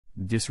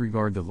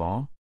Disregard the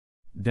law?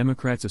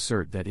 Democrats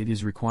assert that it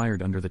is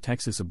required under the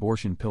Texas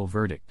abortion pill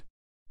verdict.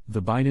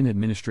 The Biden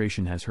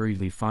administration has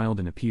hurriedly filed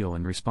an appeal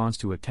in response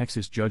to a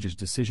Texas judge's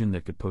decision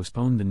that could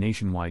postpone the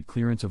nationwide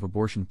clearance of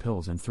abortion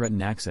pills and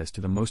threaten access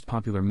to the most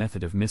popular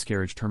method of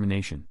miscarriage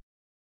termination.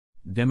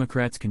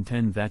 Democrats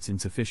contend that's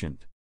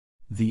insufficient.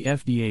 The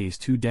FDA's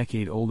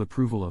 2-decade-old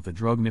approval of the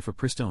drug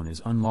mifepristone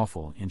is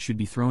unlawful and should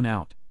be thrown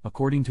out,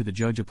 according to the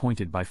judge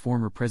appointed by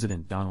former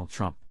President Donald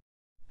Trump.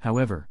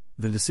 However,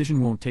 the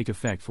decision won't take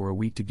effect for a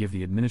week to give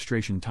the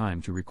administration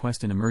time to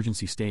request an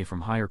emergency stay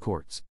from higher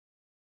courts.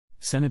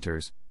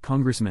 Senators,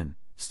 congressmen,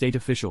 state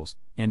officials,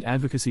 and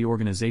advocacy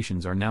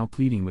organizations are now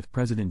pleading with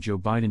President Joe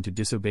Biden to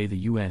disobey the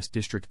U.S.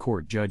 District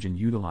Court judge and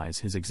utilize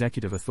his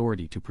executive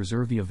authority to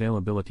preserve the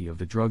availability of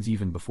the drugs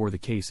even before the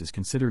case is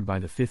considered by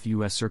the Fifth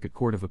U.S. Circuit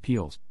Court of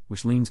Appeals,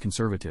 which leans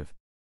conservative.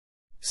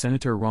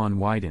 Senator Ron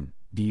Wyden,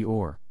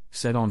 D.R.,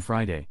 said on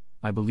Friday,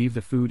 "I believe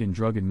the Food and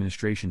Drug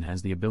Administration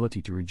has the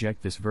ability to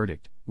reject this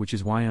verdict, which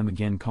is why I'm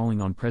again calling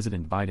on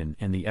President Biden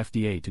and the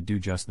FDA to do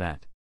just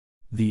that."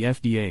 The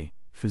FDA,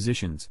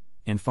 physicians,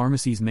 and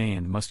pharmacies may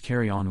and must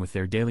carry on with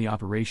their daily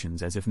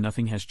operations as if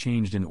nothing has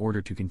changed in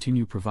order to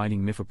continue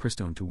providing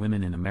mifepristone to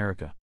women in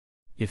America.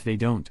 If they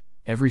don't,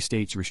 every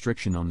state's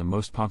restriction on the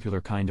most popular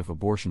kind of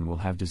abortion will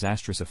have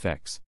disastrous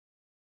effects.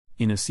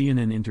 In a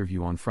CNN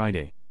interview on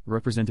Friday,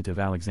 Representative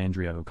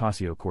Alexandria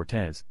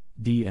Ocasio-Cortez,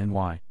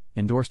 DNY,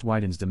 endorsed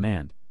Wyden's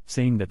demand,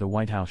 saying that the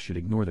White House should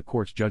ignore the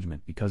court's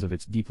judgment because of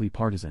its deeply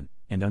partisan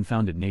and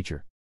unfounded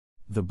nature.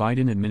 The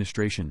Biden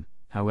administration,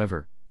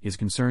 however, is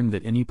concerned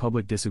that any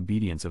public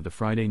disobedience of the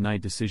Friday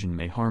night decision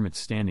may harm its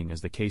standing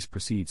as the case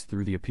proceeds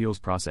through the appeals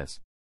process.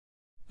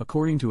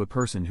 According to a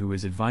person who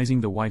is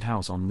advising the White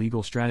House on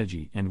legal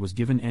strategy and was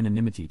given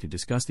anonymity to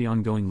discuss the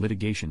ongoing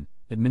litigation,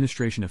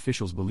 administration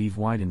officials believe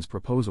Wyden's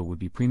proposal would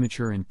be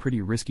premature and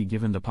pretty risky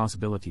given the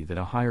possibility that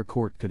a higher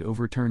court could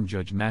overturn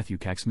Judge Matthew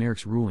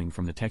Kacsmarek's ruling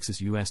from the Texas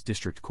U.S.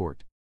 District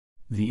Court.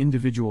 The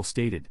individual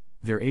stated,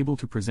 "They're able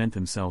to present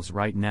themselves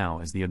right now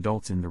as the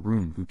adults in the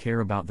room who care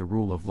about the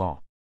rule of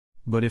law.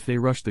 But if they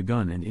rushed the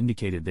gun and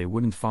indicated they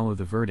wouldn't follow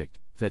the verdict,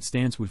 that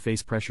stance would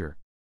face pressure."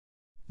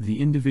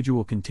 The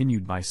individual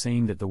continued by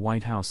saying that the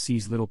White House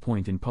sees little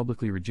point in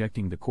publicly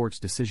rejecting the court's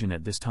decision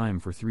at this time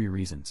for 3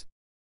 reasons.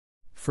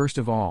 First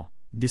of all,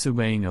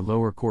 disobeying a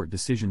lower court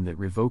decision that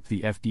revoked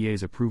the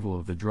FDA's approval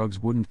of the drugs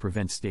wouldn't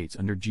prevent states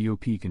under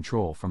GOP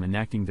control from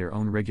enacting their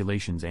own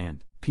regulations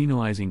and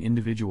penalizing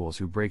individuals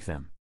who break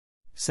them.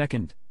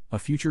 Second, a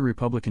future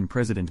Republican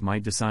president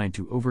might decide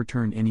to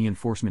overturn any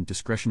enforcement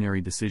discretionary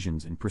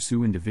decisions and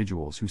pursue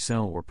individuals who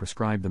sell or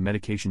prescribe the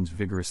medications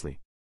vigorously.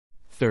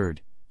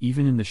 Third,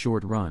 even in the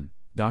short run,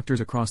 doctors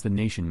across the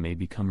nation may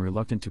become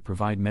reluctant to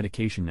provide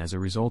medication as a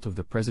result of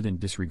the president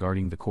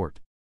disregarding the court.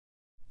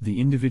 The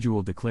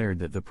individual declared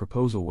that the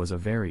proposal was a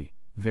very,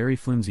 very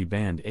flimsy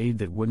band-aid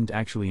that wouldn't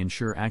actually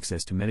ensure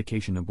access to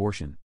medication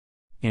abortion.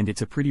 And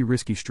it's a pretty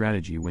risky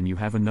strategy when you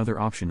have another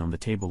option on the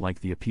table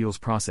like the appeals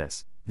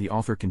process, the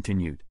author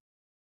continued.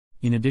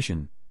 In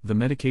addition, the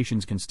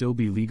medications can still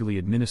be legally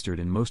administered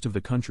in most of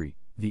the country,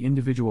 the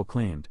individual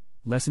claimed,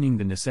 lessening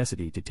the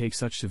necessity to take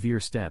such severe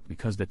step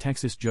because the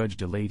Texas judge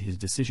delayed his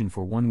decision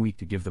for 1 week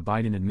to give the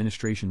Biden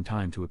administration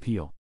time to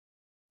appeal.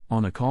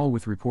 On a call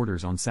with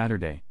reporters on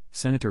Saturday,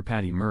 Senator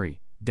Patty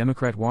Murray,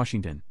 Democrat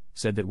Washington,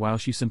 said that while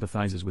she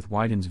sympathizes with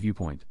Wyden's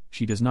viewpoint,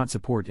 she does not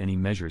support any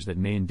measures that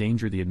may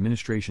endanger the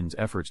administration's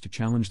efforts to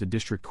challenge the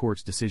district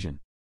court's decision.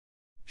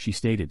 She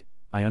stated,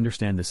 "I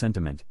understand the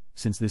sentiment,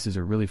 since this is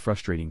a really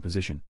frustrating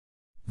position.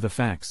 The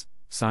facts,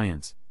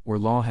 science, or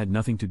law had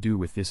nothing to do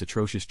with this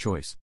atrocious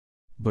choice.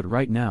 But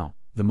right now,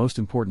 the most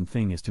important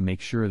thing is to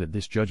make sure that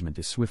this judgment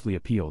is swiftly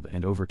appealed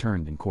and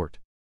overturned in court."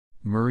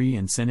 Murray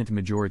and Senate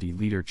Majority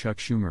Leader Chuck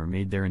Schumer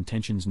made their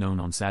intentions known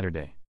on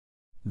Saturday.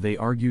 They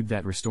argued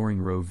that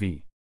restoring Roe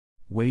v.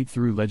 Wade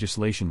through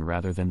legislation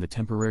rather than the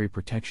temporary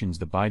protections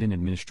the Biden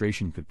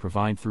administration could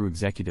provide through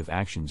executive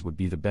actions would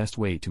be the best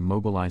way to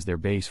mobilize their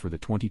base for the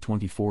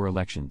 2024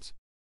 elections.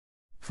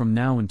 "From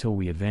now until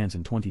we advance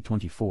in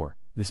 2024,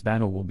 this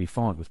battle will be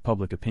fought with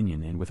public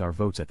opinion and with our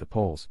votes at the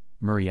polls,"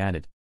 Murray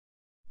added.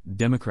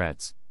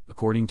 Democrats,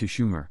 according to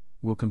Schumer,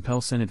 will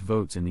compel Senate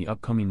votes in the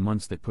upcoming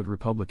months that put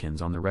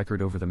Republicans on the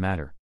record over the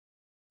matter.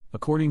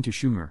 According to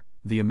Schumer,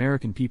 the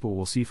American people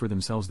will see for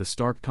themselves the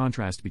stark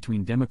contrast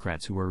between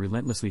Democrats who are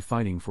relentlessly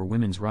fighting for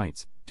women's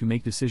rights to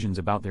make decisions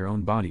about their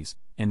own bodies,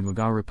 and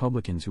MAGA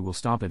Republicans who will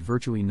stop at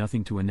virtually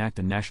nothing to enact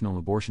a national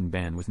abortion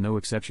ban with no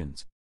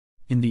exceptions.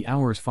 In the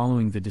hours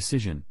following the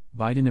decision,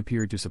 Biden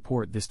appeared to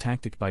support this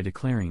tactic by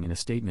declaring in a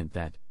statement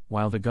that,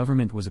 while the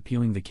government was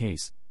appealing the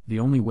case, the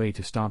only way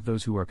to stop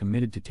those who are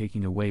committed to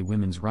taking away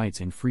women's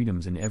rights and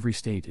freedoms in every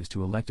state is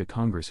to elect a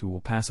Congress who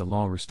will pass a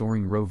law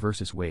restoring Roe v.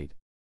 Wade.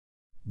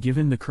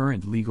 Given the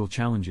current legal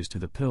challenges to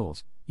the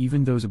pills,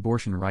 even those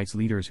abortion rights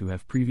leaders who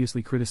have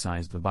previously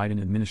criticized the Biden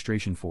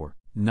administration for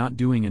not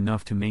doing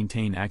enough to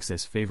maintain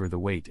access favor the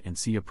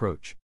wait-and-see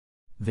approach.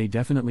 "They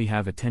definitely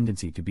have a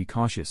tendency to be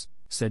cautious,"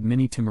 said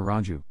Mini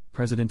Timaraju,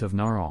 president of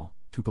NARAL,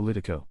 to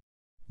Politico.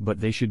 But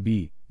they should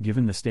be,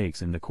 given the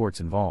stakes and the courts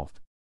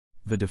involved.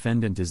 The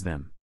defendant is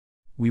them.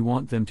 We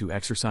want them to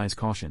exercise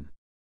caution.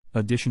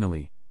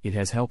 Additionally, it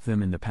has helped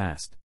them in the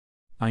past.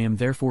 I am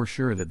therefore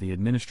sure that the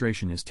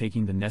administration is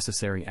taking the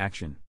necessary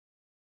action.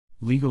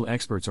 Legal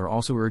experts are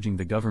also urging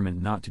the government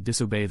not to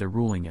disobey the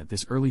ruling at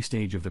this early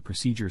stage of the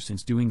procedure,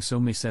 since doing so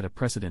may set a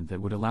precedent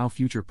that would allow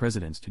future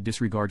presidents to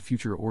disregard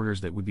future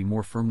orders that would be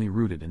more firmly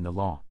rooted in the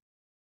law.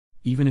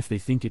 Even if they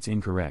think it's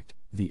incorrect,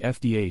 the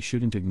FDA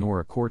shouldn't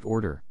ignore a court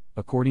order,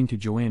 according to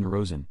Joanne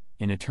Rosen,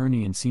 an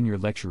attorney and senior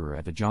lecturer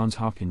at the Johns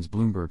Hopkins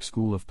Bloomberg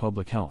School of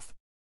Public Health.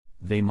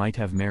 They might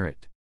have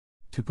merit.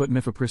 To put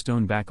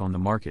mifepristone back on the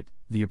market,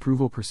 the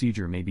approval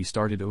procedure may be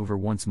started over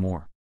once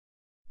more.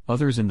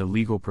 Others in the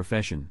legal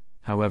profession,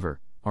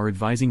 however, are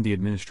advising the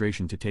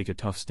administration to take a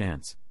tough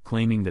stance,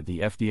 claiming that the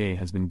FDA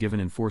has been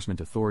given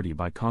enforcement authority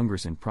by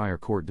Congress in prior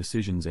court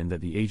decisions and that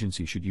the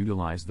agency should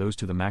utilize those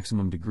to the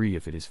maximum degree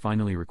if it is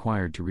finally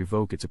required to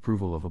revoke its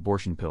approval of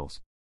abortion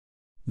pills.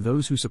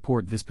 Those who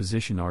support this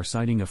position are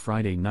citing a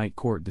Friday night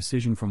court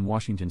decision from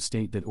Washington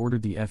state that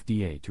ordered the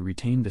FDA to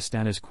retain the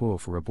status quo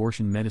for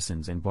abortion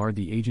medicines and barred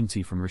the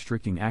agency from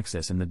restricting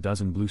access in the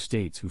dozen blue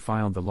states who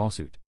filed the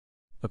lawsuit.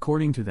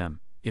 According to them,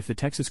 if the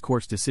Texas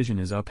court's decision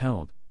is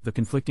upheld, the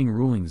conflicting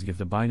rulings give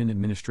the Biden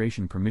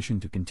administration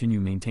permission to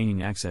continue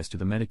maintaining access to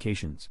the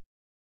medications.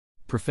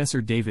 Professor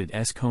David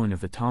S. Cohen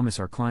of the Thomas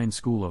R. Klein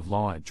School of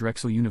Law at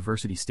Drexel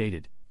University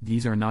stated,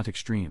 "These are not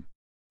extreme.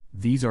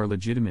 These are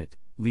legitimate,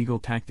 legal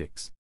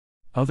tactics."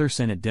 Other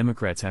Senate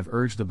Democrats have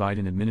urged the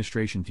Biden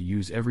administration to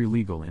use every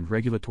legal and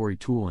regulatory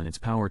tool in its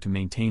power to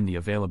maintain the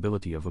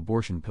availability of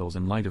abortion pills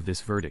in light of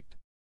this verdict.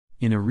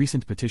 In a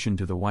recent petition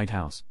to the White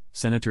House,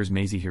 Senators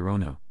Mazie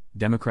Hirono,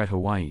 Democrat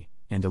Hawaii,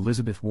 and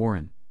Elizabeth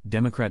Warren,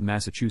 Democrat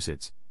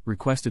Massachusetts,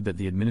 requested that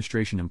the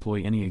administration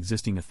employ any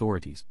existing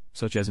authorities,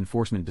 such as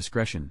enforcement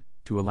discretion,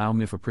 to allow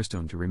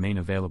mifepristone to remain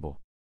available.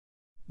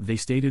 They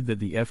stated that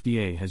the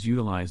FDA has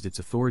utilized its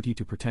authority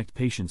to protect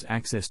patients'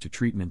 access to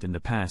treatment in the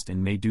past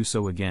and may do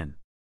so again.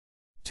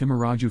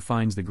 Timaraju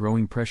finds the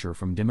growing pressure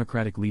from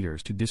Democratic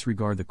leaders to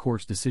disregard the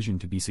court's decision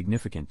to be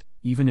significant,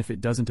 even if it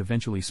doesn't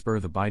eventually spur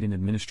the Biden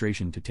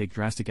administration to take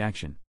drastic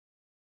action.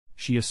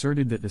 She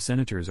asserted that the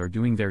senators are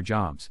doing their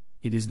jobs.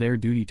 It is their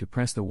duty to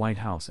press the White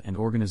House and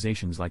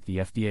organizations like the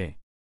FDA.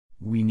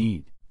 We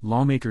need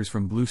lawmakers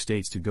from blue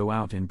states to go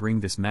out and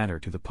bring this matter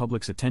to the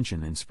public's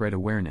attention and spread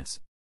awareness.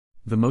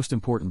 The most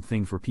important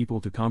thing for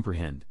people to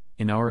comprehend,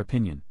 in our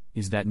opinion,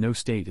 is that no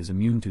state is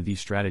immune to these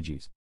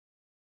strategies.